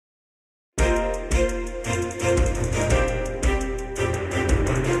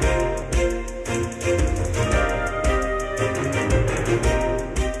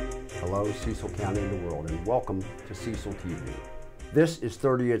County in the world, and welcome to Cecil TV. This is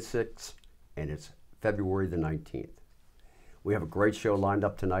 30 at 6, and it's February the 19th. We have a great show lined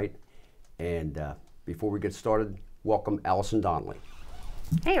up tonight, and before we get started, welcome Allison Donnelly.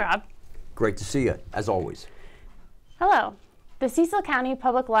 Hey, Rob. Great to see you, as always. Hello. The Cecil County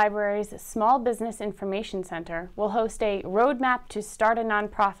Public Library's Small Business Information Center will host a Roadmap to Start a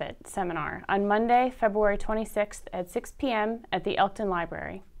Nonprofit seminar on Monday, February 26th at 6 p.m. at the Elkton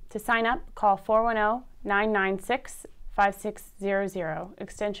Library. To sign up, call 410-996-5600,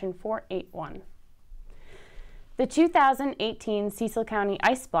 extension 481. The 2018 Cecil County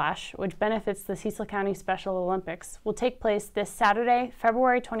Ice Splash, which benefits the Cecil County Special Olympics, will take place this Saturday,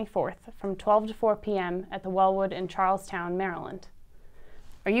 February 24th from 12 to 4 p.m. at the Wellwood in Charlestown, Maryland.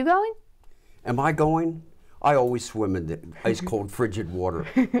 Are you going? Am I going? I always swim in the ice-cold, frigid water.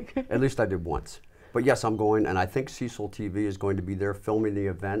 At least I did once. But yes, I'm going, and I think Cecil TV is going to be there filming the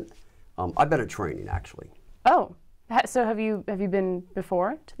event. I've been at training, actually. Oh, so have you been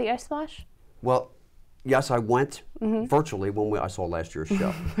before to the Ice Splash? Well, yes, I went virtually when I saw last year's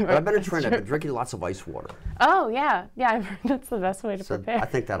show. But I've been in training. I've been drinking lots of ice water. Oh, yeah. Yeah, I've heard that's the best way to prepare. I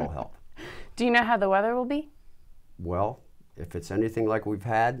think that'll help. Do you know how the weather will be? Well, if it's anything like we've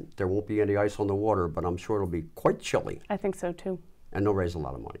had, there won't be any ice on the water, but I'm sure it'll be quite chilly. I think so, too. And they'll raise a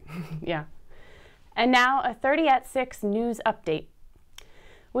lot of money. Yeah. And now, a 30 at 6 news update.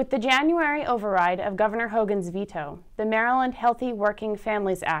 With the January override of Governor Hogan's veto, the Maryland Healthy Working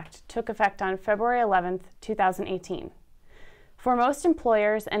Families Act took effect on February 11th, 2018. For most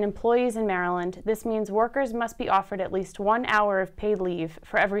employers and employees in Maryland, this means workers must be offered at least 1 hour of paid leave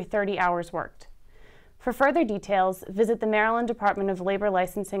for every 30 hours worked. For further details, visit the Maryland Department of Labor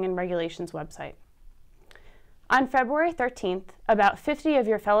Licensing and Regulations website. On February 13th, about 50 of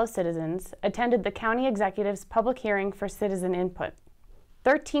your fellow citizens attended the county executive's public hearing for citizen input.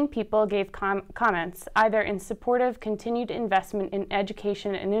 13 people gave comments either in support of continued investment in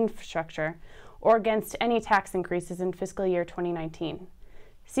education and infrastructure or against any tax increases in fiscal year 2019.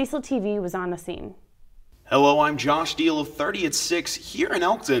 Cecil TV was on the scene. Hello, I'm Josh Diehl of 30 at 6 here in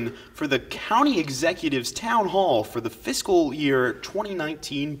Elkton for the County Executive's Town Hall for the fiscal year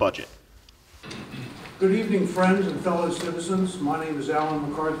 2019 budget. Good evening, friends and fellow citizens. My name is Alan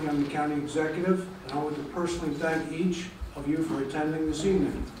McCarthy. I'm the County Executive, and I want to personally thank each of you for attending this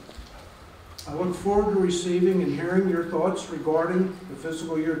evening. I look forward to receiving and hearing your thoughts regarding the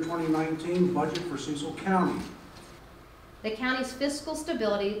fiscal year 2019 budget for Cecil County. The county's fiscal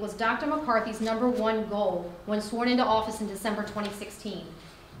stability was Dr. McCarthy's #1 goal when sworn into office in December 2016.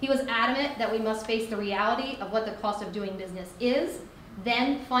 He was adamant that we must face the reality of what the cost of doing business is,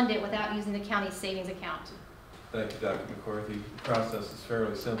 then fund it without using the county's savings account. Thank you, Dr. McCarthy. The process is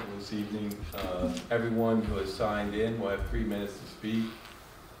fairly simple this evening. Everyone who has signed in will have 3 minutes to speak.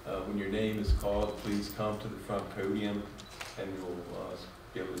 When your name is called, please come to the front podium and you'll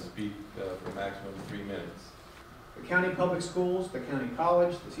be able to speak for a maximum of 3 minutes. The county public schools, the county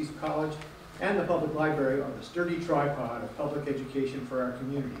college, the Cecil College, and the public library are the sturdy tripod of public education for our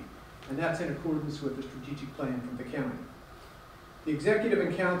community, and that's in accordance with the strategic plan from the county. The executive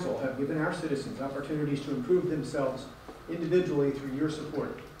and council have given our citizens opportunities to improve themselves individually through your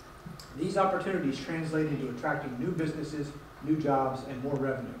support. These opportunities translate into attracting new businesses, new jobs, and more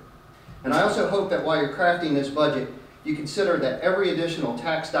revenue. And I also hope that while you're crafting this budget, you consider that every additional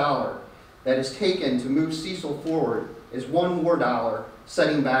tax dollar that is taken to move Cecil forward is one more dollar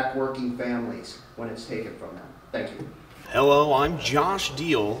setting back working families when it's taken from them. Thank you. Hello, I'm Josh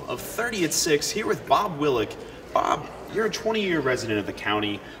Diehl of 30 at 6 here with Bob Willick. Bob, you're a 20-year resident of the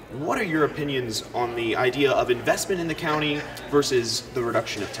county. What are your opinions on the idea of investment in the county versus the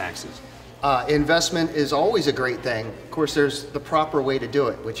reduction of taxes? Investment is always a great thing. Of course, there's the proper way to do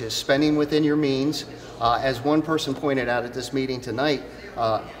it, which is spending within your means. As one person pointed out at this meeting tonight,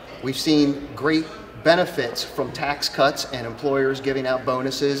 we've seen great benefits from tax cuts and employers giving out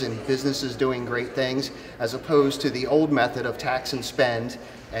bonuses and businesses doing great things, as opposed to the old method of tax and spend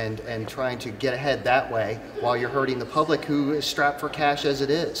and trying to get ahead that way while you're hurting the public who is strapped for cash as it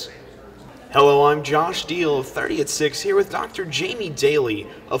is. Hello, I'm Josh Diehl of 30 at 6 here with Dr. Jamie Daly,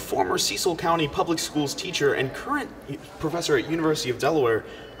 a former Cecil County Public Schools teacher and current professor at University of Delaware.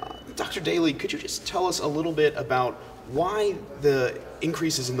 Dr. Daly, could you just tell us a little bit about why the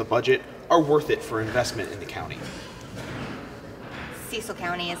increases in the budget are worth it for investment in the county? Cecil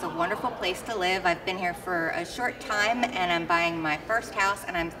County is a wonderful place to live. I've been here for a short time and I'm buying my first house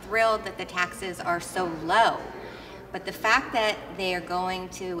and I'm thrilled that the taxes are so low. But the fact that they are going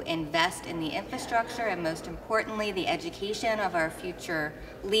to invest in the infrastructure and most importantly, the education of our future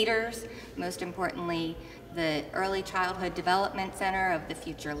leaders, most importantly, the Early Childhood Development Center of the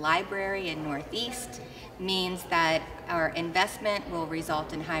future library in Northeast, means that our investment will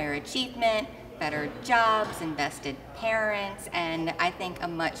result in higher achievement, better jobs, invested parents, and I think a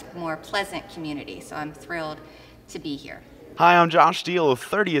much more pleasant community. So I'm thrilled to be here. Hi, I'm Josh Diehl of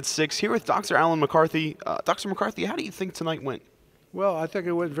 30 at 6 here with Dr. Alan McCarthy. Dr. McCarthy, how do you think tonight went? Well, I think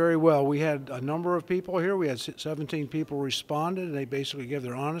it went very well. We had a number of people here. We had 17 people responded, and they basically gave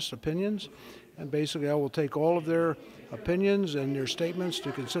their honest opinions. And basically, I will take all of their opinions and their statements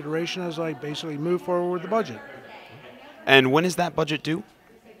to consideration as I basically move forward with the budget. And when is that budget due?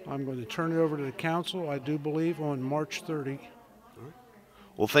 I'm going to turn it over to the council, I do believe, on March 30.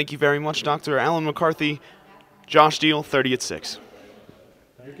 Well, thank you very much, Dr. Alan McCarthy. Josh Diehl, 30 at 6.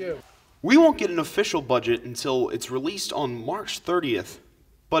 Thank you. We won't get an official budget until it's released on March 30th.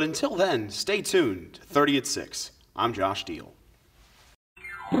 But until then, stay tuned to 30 at 6. I'm Josh Diehl.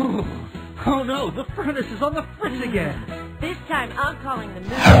 Oh no, the furnace is on the fritz again. This time I'm calling the moon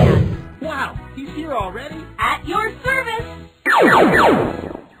man. Wow, he's here already? At your service.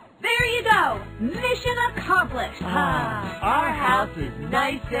 There you go. Mission accomplished. Our house is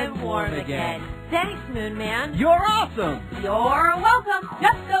nice and warm again. Thanks, Moon Man. You're awesome. You're welcome.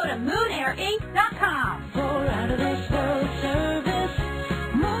 Just go to moonairinc.com. For out of this world service,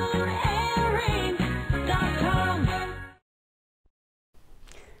 moonairinc.com.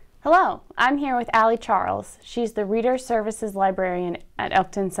 Hello, I'm here with Allie Charles. She's the Reader Services Librarian at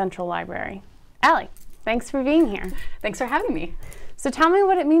Elkton Central Library. Allie, thanks for being here. Thanks for having me. So tell me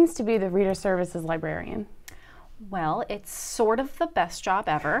what it means to be the Reader Services Librarian. Well, it's sort of the best job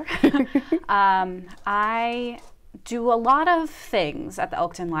ever. I do a lot of things at the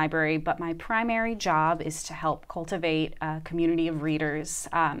Elkton Library, but my primary job is to help cultivate a community of readers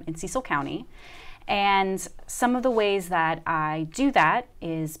in Cecil County. And some of the ways that I do that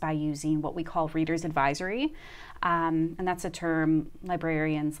is by using what we call Reader's Advisory. And that's a term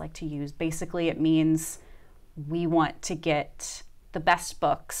librarians like to use. Basically, it means we want to get the best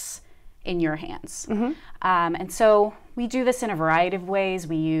books in your hands. And so we do this in a variety of ways.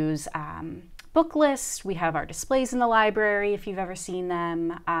 We use book lists. We have our displays in the library, if you've ever seen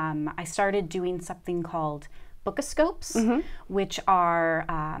them. I started doing something called bookoscopes, which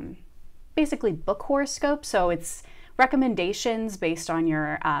are basically book horoscopes. So it's recommendations based on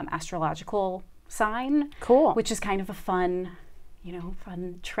your astrological sign. Cool. Which is kind of a fun,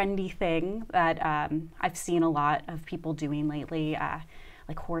 fun trendy thing that I've seen a lot of people doing lately.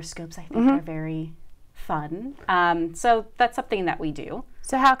 Like horoscopes, I think are very fun. So that's something that we do.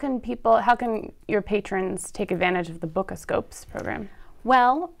 So how can your patrons take advantage of the bookoscopes program?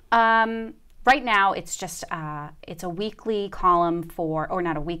 Well, right now it's just, it's a weekly column or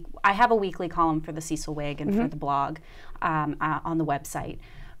not a week, I have a weekly column for the Cecil Wig and for the blog on the website.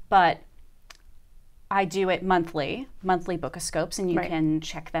 But I do it monthly bookoscopes, and you can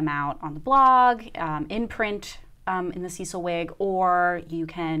check them out on the blog, in print, in the Cecil Wig, or you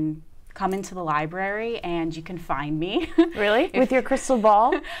can come into the library and you can find me. Really? With your crystal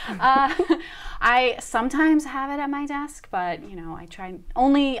ball? I sometimes have it at my desk, but I try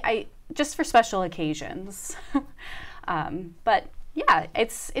just for special occasions. But yeah,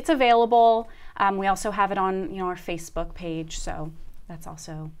 it's available. We also have it on our Facebook page, so that's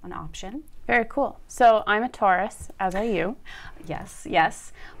also an option. Very cool. So I'm a Taurus, as are you. Yes,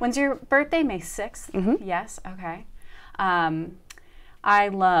 yes. When's your birthday? May 6th? Yes, okay. I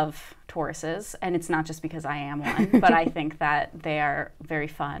love Tauruses, and it's not just because I am one, but I think that they are very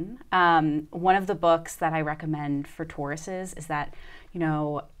fun. One of the books that I recommend for Tauruses is that,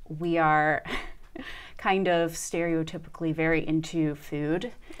 we are kind of stereotypically very into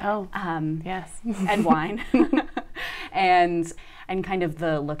food. Oh, yes. And wine. and kind of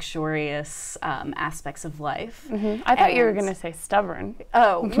the luxurious aspects of life. I thought you were going to say stubborn.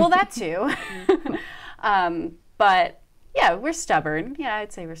 Oh, well, that too. But yeah, we're stubborn. Yeah,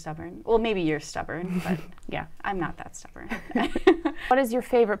 I'd say we're stubborn. Well, maybe you're stubborn, but yeah, I'm not that stubborn. What is your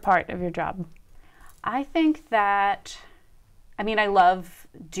favorite part of your job? I think that, I love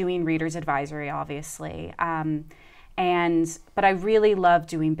doing Reader's Advisory, obviously. But I really love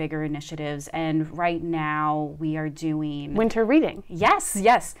doing bigger initiatives, and right now we are doing winter reading. Yes,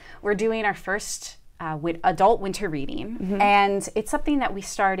 yes. We're doing our first adult winter reading, and it's something that we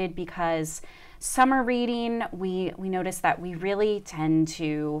started because summer reading, we noticed that we really tend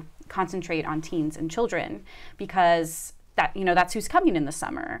to concentrate on teens and children because that's who's coming in the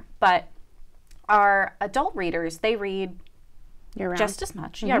summer. But our adult readers, they read year-round. Just as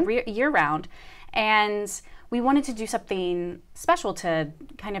much, year-round. And we wanted to do something special to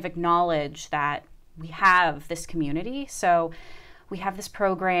kind of acknowledge that we have this community. So we have this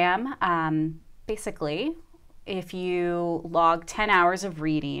program, basically, if you log 10 hours of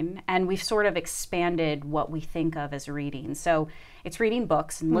reading, and we've sort of expanded what we think of as reading. So it's reading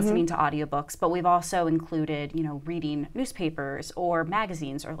books and listening to audiobooks, but we've also included, you know, reading newspapers or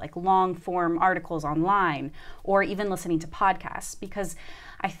magazines or like long form articles online, or even listening to podcasts, because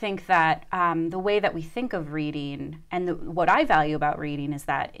I think that the way that we think of reading and what I value about reading is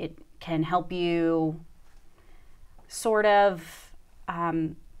that it can help you sort of,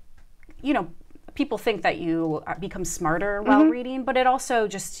 you know, people think that you become smarter while reading, but it also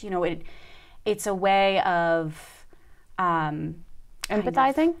just, you know, it's a way of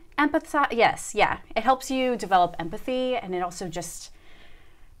empathizing. Yes, yeah. It helps you develop empathy, and it also just,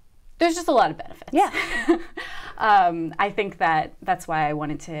 there's just a lot of benefits. Yeah. I think that's why I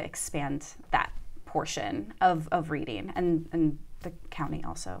wanted to expand that portion of reading, and the county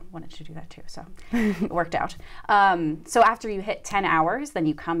also wanted to do that too, so it worked out. So after you hit 10 hours, then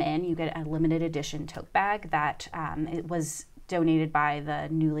you come in, you get a limited edition tote bag that it was donated by the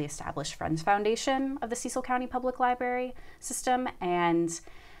newly established Friends Foundation of the Cecil County Public Library system, and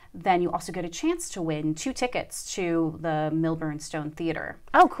then you also get a chance to win 2 tickets to the Milburn Stone Theater.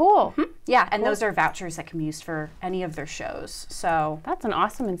 Oh, cool. Yeah, and those are vouchers that can be used for any of their shows. So that's an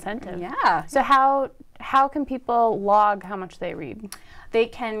awesome incentive. Yeah. So how can people log how much they read? They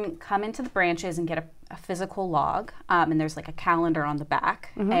can come into the branches and get a physical log, and there's like a calendar on the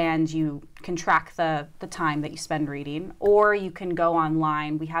back, and you can track the time that you spend reading, or you can go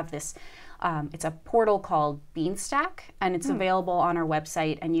online. We have this, it's a portal called Beanstack, and it's available on our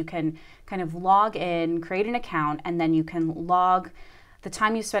website, and you can kind of log in, create an account, and then you can log the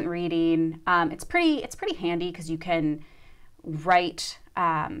time you spent reading. It's pretty handy because you can write,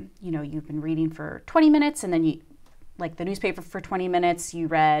 you know, you've been reading for 20 minutes, and then you, like the newspaper for 20 minutes, you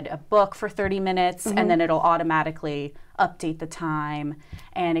read a book for 30 minutes, and then it'll automatically update the time,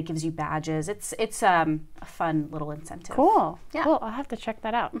 and it gives you badges. It's a fun little incentive. Cool. Yeah. Cool. I'll have to check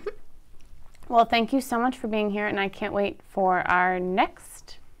that out. Well, thank you so much for being here, and I can't wait for our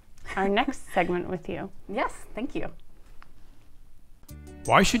next segment with you. Yes, thank you.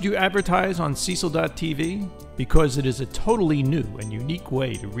 Why should you advertise on Cecil.tv? Because it is a totally new and unique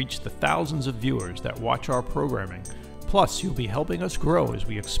way to reach the thousands of viewers that watch our programming. Plus, you'll be helping us grow as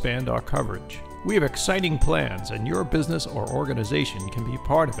we expand our coverage. We have exciting plans, and your business or organization can be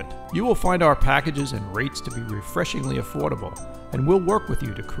part of it. You will find our packages and rates to be refreshingly affordable, and we'll work with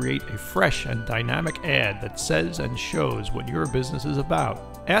you to create a fresh and dynamic ad that says and shows what your business is about.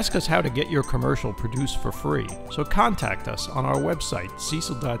 Ask us how to get your commercial produced for free, so contact us on our website,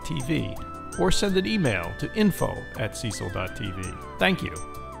 Cecil.tv, or send an email to info@Cecil.tv. Thank you.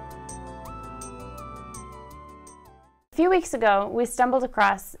 A few weeks ago, we stumbled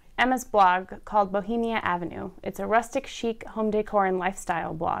across Emma's blog called Bohemia Avenue. It's a rustic chic home decor and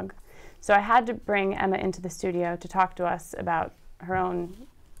lifestyle blog. So I had to bring Emma into the studio to talk to us about her own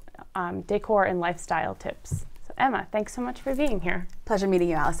decor and lifestyle tips. So Emma, thanks so much for being here. Pleasure meeting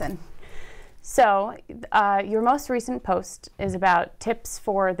you, Allison. So your most recent post is about tips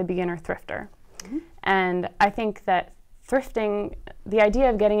for the beginner thrifter. And I think that thrifting, the idea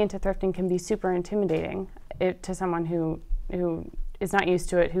of getting into thrifting can be super intimidating to someone who is not used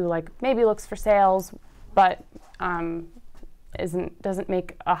to it, who like maybe looks for sales, but doesn't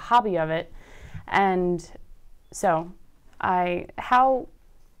make a hobby of it. And so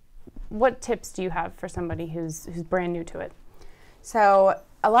what tips do you have for somebody who's brand new to it? So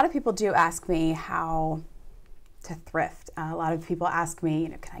a lot of people do ask me how to thrift. A lot of people ask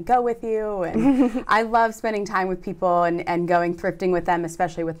me, can I go with you? And I love spending time with people and going thrifting with them,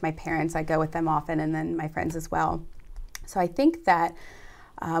 especially with my parents. I go with them often, and then my friends as well. So I think that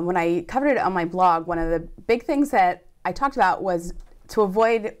when I covered it on my blog, one of the big things that I talked about was to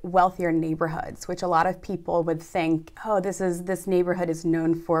avoid wealthier neighborhoods, which a lot of people would think, oh, this neighborhood is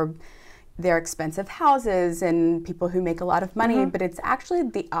known for their expensive houses and people who make a lot of money, but it's actually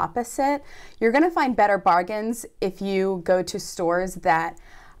the opposite. You're going to find better bargains if you go to stores that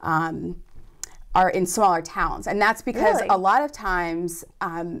are in smaller towns. And that's because a lot of times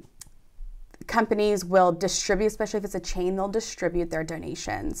companies will distribute, especially if it's a chain, they'll distribute their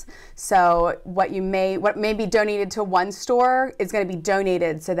donations. So what may be donated to one store is going to be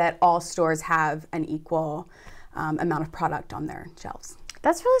donated so that all stores have an equal amount of product on their shelves.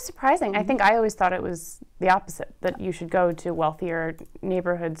 That's really surprising. I think I always thought it was the opposite, that you should go to wealthier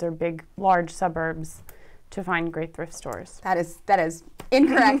neighborhoods or large suburbs to find great thrift stores? That is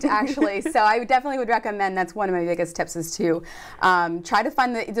incorrect, actually. So I definitely would recommend, that's one of my biggest tips, is to try to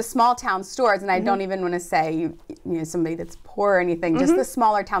find the small town stores. And I don't even want to say you know, somebody that's poor or anything. Just the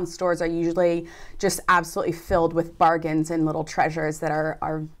smaller town stores are usually just absolutely filled with bargains and little treasures that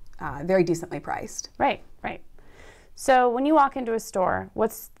are very decently priced. Right, right. So when you walk into a store,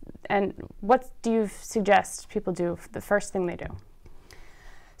 what do you suggest people do, the first thing they do?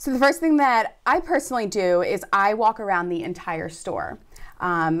 So the first thing that I personally do is I walk around the entire store.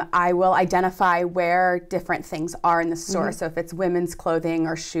 I will identify where different things are in the store. So if it's women's clothing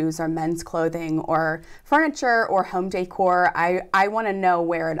or shoes or men's clothing or furniture or home decor, I want to know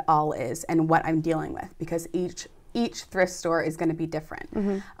where it all is and what I'm dealing with, because each thrift store is going to be different.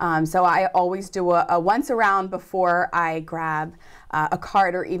 So I always do a once around before I grab a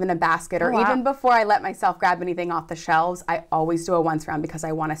cart or even a basket, or even before I let myself grab anything off the shelves. I always do a once around because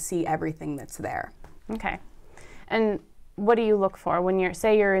I want to see everything that's there. Okay. And what do you look for when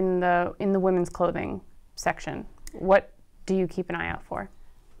you're in the women's clothing section? What do you keep an eye out for?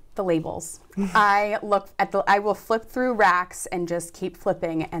 The labels. I will flip through racks and just keep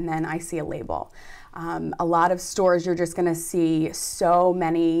flipping, and then I see a label. A lot of stores, you're just going to see so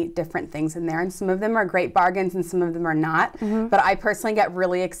many different things in there, and some of them are great bargains and some of them are not. But I personally get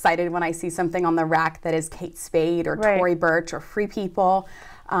really excited when I see something on the rack that is Kate Spade or Tory Burch or Free People.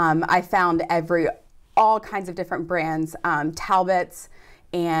 I found all kinds of different brands, Talbots,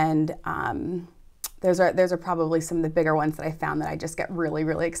 and those are probably some of the bigger ones that I found that I just get really,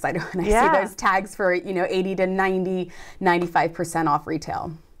 really excited when I see those tags for 80 to 90, 95% off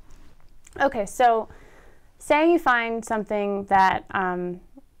retail. Okay, so say you find something that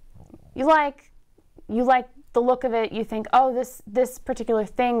you like the look of it, you think, oh, this particular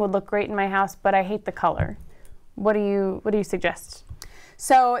thing would look great in my house, but I hate the color. What do you suggest?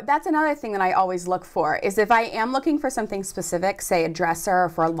 So that's another thing that I always look for, is if I am looking for something specific, say a dresser, or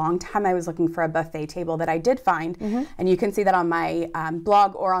for a long time I was looking for a buffet table that I did find, and you can see that on my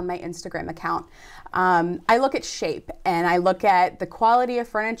blog or on my Instagram account. I look at shape, and I look at the quality of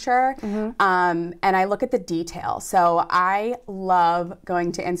furniture, and I look at the detail. So I love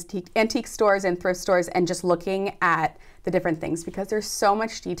going to antique stores and thrift stores and just looking at the different things, because there's so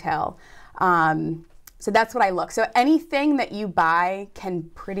much detail. So that's what I look. So anything that you buy can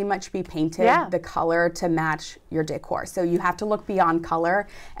pretty much be painted the color to match your decor. So you have to look beyond color,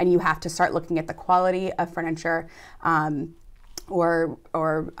 and you have to start looking at the quality of furniture or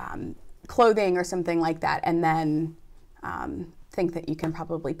clothing or something like that, and then think that you can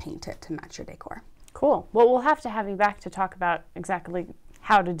probably paint it to match your decor. Cool. Well, we'll have to have you back to talk about exactly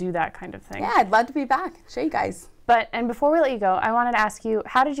how to do that kind of thing. Yeah, I'd love to be back. Show you guys. And before we let you go, I wanted to ask you,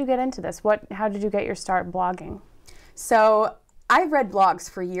 how did you get into this? How did you get your start blogging? So I've read blogs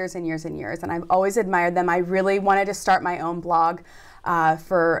for years and years and years, and I've always admired them. I really wanted to start my own blog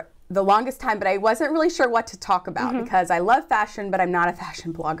for the longest time, but I wasn't really sure what to talk about, because I love fashion, but I'm not a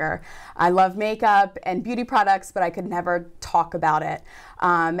fashion blogger. I love makeup and beauty products, but I could never talk about it.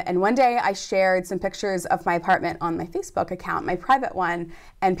 And one day I shared some pictures of my apartment on my Facebook account, my private one,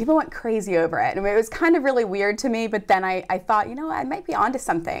 and people went crazy over it. And it was kind of really weird to me, but then I thought, I might be onto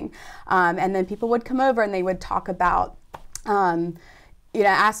something. And then people would come over and they would talk about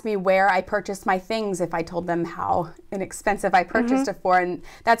ask me where I purchased my things, if I told them how inexpensive I purchased it for. And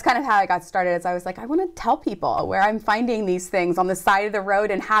that's kind of how I got started, as I was like, I want to tell people where I'm finding these things on the side of the road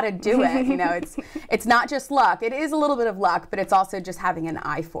and how to do it. It's not just luck. It is a little bit of luck, but it's also just having an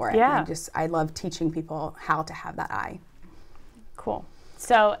eye for it. Yeah. I love teaching people how to have that eye. Cool.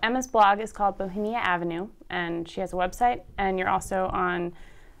 So Emma's blog is called Bohemia Avenue, and she has a website, and you're also on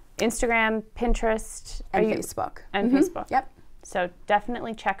Instagram, Pinterest, and Facebook. And Facebook. Yep. So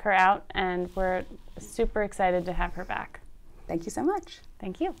definitely check her out, and we're super excited to have her back. Thank you so much.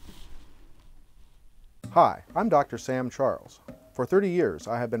 Thank you. Hi, I'm Dr. Sam Charles. For 30 years,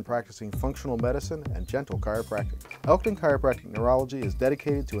 I have been practicing functional medicine and gentle chiropractic. Elkton Chiropractic Neurology is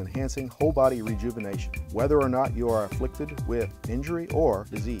dedicated to enhancing whole body rejuvenation, whether or not you are afflicted with injury or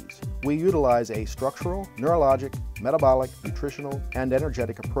disease. We utilize a structural, neurologic, metabolic, nutritional, and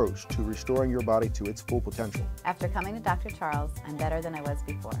energetic approach to restoring your body to its full potential. After coming to Dr. Charles, I'm better than I was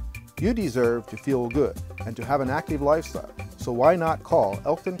before. You deserve to feel good and to have an active lifestyle, so why not call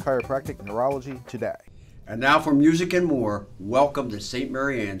Elkton Chiropractic Neurology today? And now for music and more, welcome to St.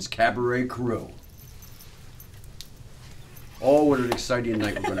 Marianne's Cabaret Crew. Oh, what an exciting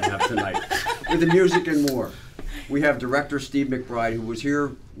night we're going to have tonight with the music and more. We have director Steve McBride, who was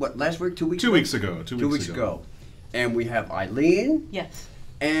here, last week, 2 weeks ago? 2 weeks ago. 2 weeks ago. And we have Eilene. Yes.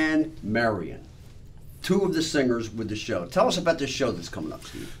 And Marion. two of the singers with the show. Tell us about this show that's coming up,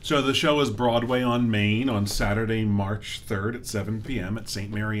 Steve. So the show is Broadway on Main on Saturday, March 3rd at 7 p.m. at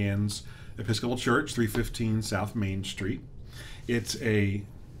St. Marian's Episcopal Church, 315 South Main Street. It's a...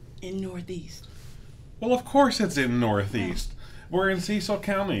 In Northeast. Well, of course it's in Northeast. We're in Cecil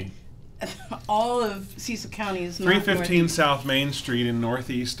County. All of Cecil County is not 315 Northeast. South Main Street in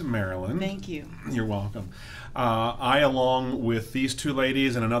Northeast Maryland. Thank you. You're welcome. I, along with these two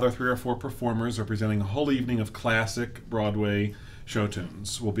ladies and another 3 or 4 performers, are presenting a whole evening of classic Broadway show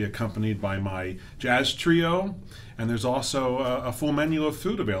tunes. We'll be accompanied by my jazz trio, and there's also a full menu of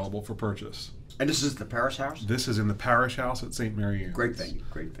food available for purchase. And this is the Parish House? This is in the Parish House at St. Marian's. Great venue,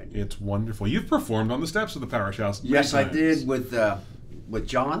 great venue. It's wonderful. You've performed on the steps of the Parish House. Yes, I times. did with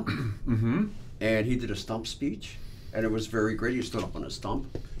John, Mm-hmm. and he did a stump speech, and it was very great. He stood up on a stump,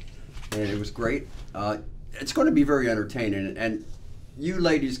 and it was great. It's going to be very entertaining, and you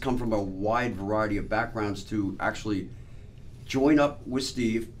ladies come from a wide variety of backgrounds to actually join up with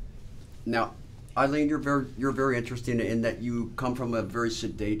Steve. Now, Eilene, you're very interesting in that you come from a very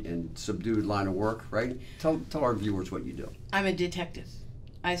sedate and subdued line of work, right? Tell our viewers what you do. I'm a detective.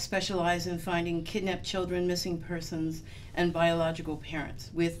 I specialize in finding kidnapped children, missing persons, and biological parents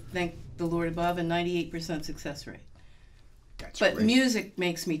with, thank the Lord above, a 98% success rate. But great. music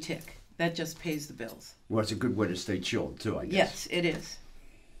makes me tick. That just pays the bills. Well, it's a good way to stay chilled, too, I guess. Yes, it is.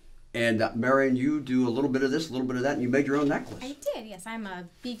 And Marion, you do a little bit of this, a little bit of that, and you made your own necklace. I did, yes. I'm a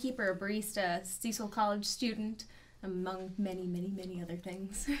beekeeper, a barista, Cecil College student, among many, many, many other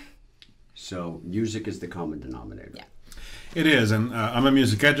things. So music is the common denominator. Yeah. It is, and I'm a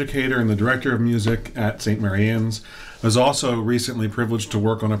music educator and the director of music at St. Marian's. I was also recently privileged to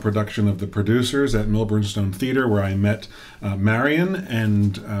work on a production of The Producers at Milburnstone Theater, where I met Marion,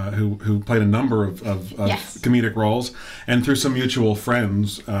 and who played a number of Yes. comedic roles, and through some mutual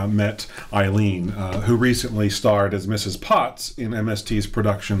friends met Eilene, who recently starred as Mrs. Potts in MST's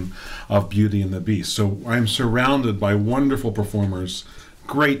production of Beauty and the Beast. So I'm surrounded by wonderful performers,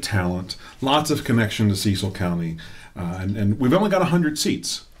 great talent, lots of connection to Cecil County. And we've only got 100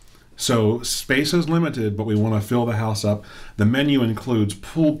 seats. So space is limited, but we want to fill the house up. The menu includes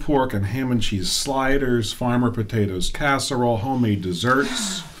pulled pork and ham and cheese sliders, farmer potatoes, casserole, homemade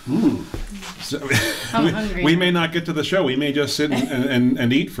desserts. So we may not get to the show. We may just sit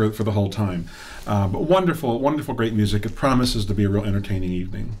and eat for the whole time. But wonderful, wonderful, great music. It promises to be a real entertaining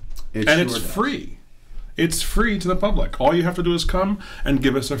evening. It's free. It's free to the public. All you have to do is come and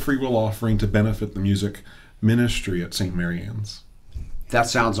give us a free will offering to benefit the music ministry at St. Marian's. That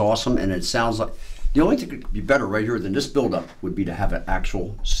sounds awesome, and it sounds like the only thing that could be better right here than this build-up would be to have an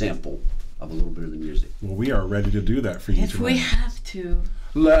actual sample of a little bit of the music. Well, we are ready to do that for you If tonight. we have to.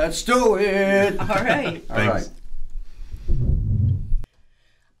 Let's do it! All right. All right.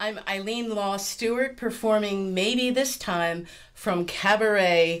 I'm Eilene Stewart, performing Maybe This Time from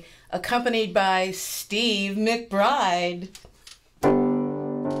Cabaret, accompanied by Steve McBride.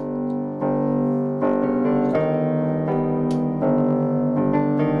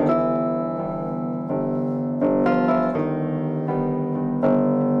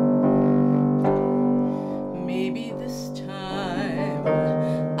 Maybe this time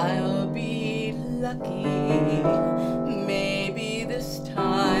I'll be lucky. Maybe this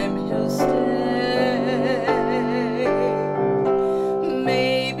time he'll stay.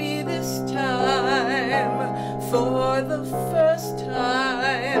 Maybe this time, for the first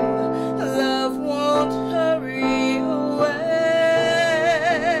time, love won't hurry away.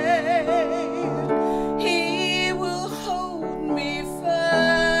 He will hold me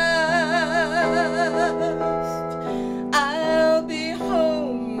fast. I'll be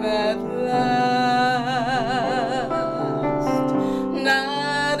home at last.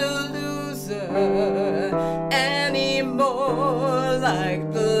 Not a loser anymore,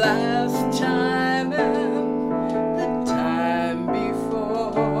 like the last time and the time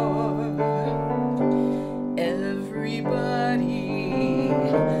before. Everybody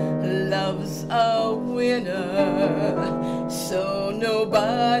loves a winner, so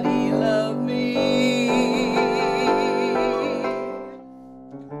nobody loved me.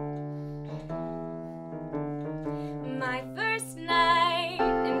 My first night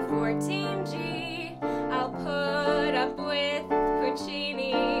in 14G, I'll put up with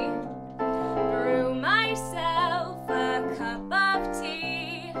Puccini.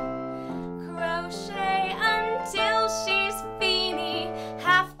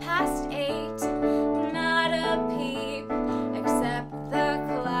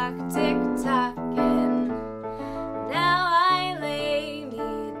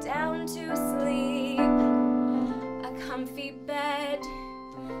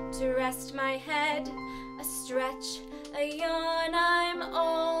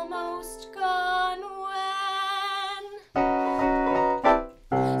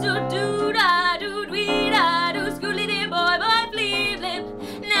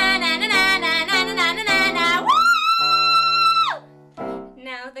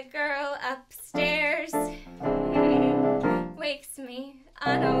 the girl upstairs wakes me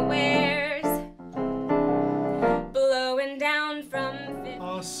unawares, blowing down from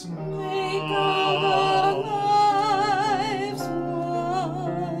a snake of our lives,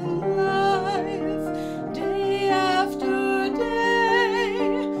 one life, day after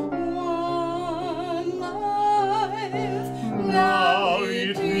day, one life. Now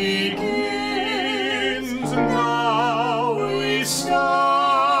it begins, now we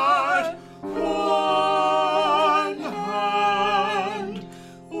start. One hand,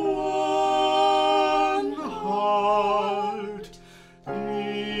 one heart.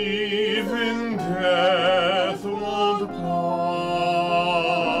 Even death won't part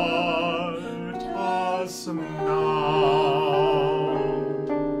us.